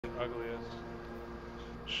ugliest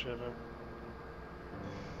shit ever.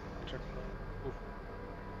 Check it out. Oof.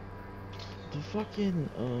 The fucking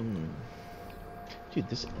dude,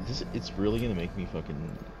 this it's really gonna make me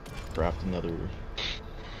fucking craft another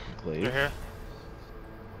glaive. They're here.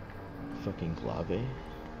 Fucking glaive.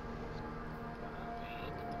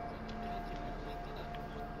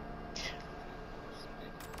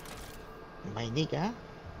 My nigga.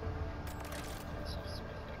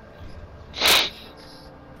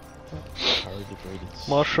 Power degraded.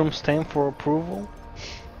 Mushroom stamp for approval.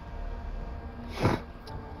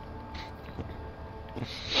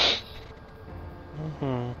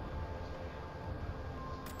 Mm-hmm.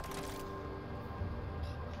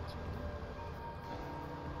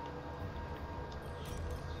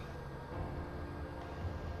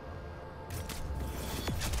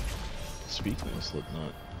 Speaking of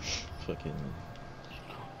Slipknot, fucking.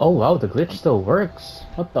 Oh wow, the glitch still works.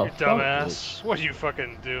 What the You fuck? dumbass. What are you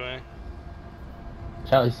fucking doing?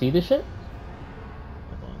 Shall I see this shit?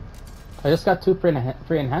 Hold on. I just got two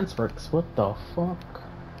free enhanced works. What the fuck?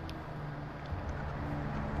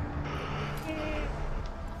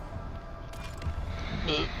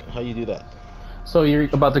 How you do that? So you're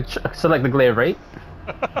about to select the glaive, right?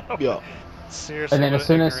 Yeah. Seriously. And then what as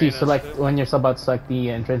soon as you ignoramus select, did? when you're about to select the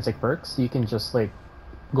intrinsic perks, you can just like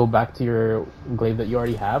go back to your glaive that you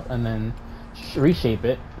already have and then reshape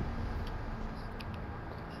it.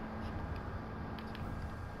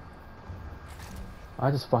 I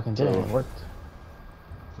just fucking did it and it worked.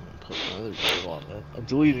 Put my other glaive on that. I'm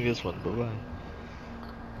deleting this one. Bye bye.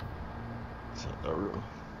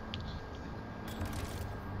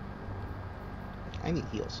 I need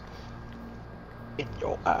heals. In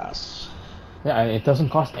your ass. Yeah, it doesn't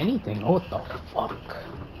cost anything. Oh, what the fuck?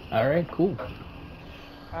 Alright, cool.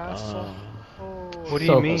 What do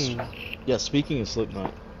So- you mean? Yeah, speaking of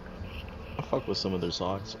Slipknot, I fuck with some of their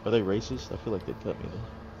songs. Are they racist? I feel like they'd cut me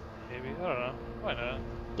though. Maybe. I don't know. Why not?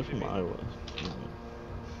 They're from Maybe. Iowa.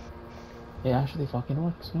 It actually fucking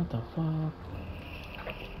works. What the fuck?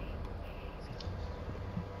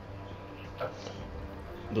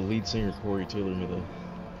 The lead singer Corey Taylor made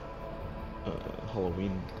a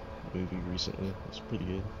Halloween movie recently. It's pretty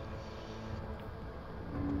good.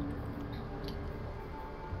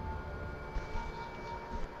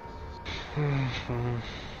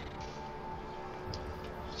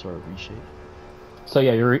 Sorry, reshape. So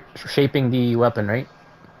yeah, you're shaping the weapon, right?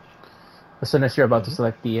 As soon as you're about to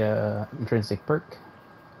select the intrinsic perk,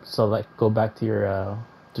 go back to your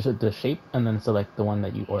to the shape and then select the one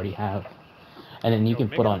that you already have, and then you Yo, can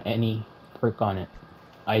make put it- on any perk on it.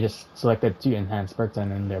 I just selected 2 enhanced perks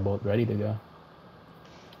and then they're both ready to go.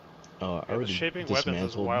 I Yeah, the already shaping weapons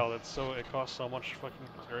is dismantled. wild. It costs so much fucking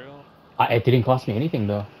material. It didn't cost me anything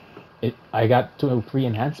though. I got 2 or 3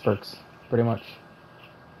 enhanced perks, pretty much.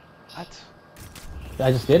 What?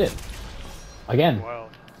 I just did it again. Wild.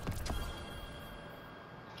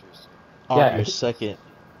 Yeah, Your second.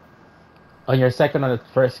 On your second or the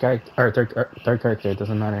first character or third character, it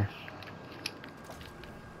doesn't matter.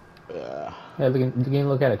 Yeah, the game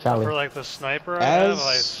look at it, Charlie. For like the sniper I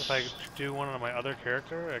As- have, if I do one on my other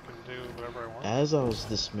character, I can do whatever I want. As I was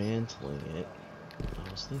dismantling it,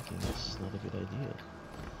 I was thinking this is not a good idea.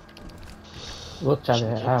 Look, Charlie, I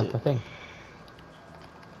Should've have kept the it. thing.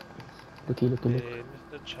 Looky, look. Hey,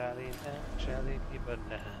 Mr. Charlie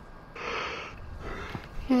Banana.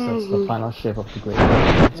 So that's the final shape of the glaive.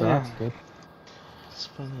 So that's good. It's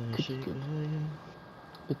funny shape.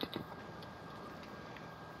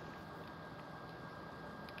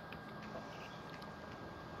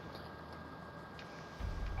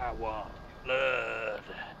 I want blood.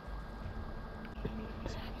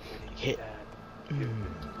 Hit.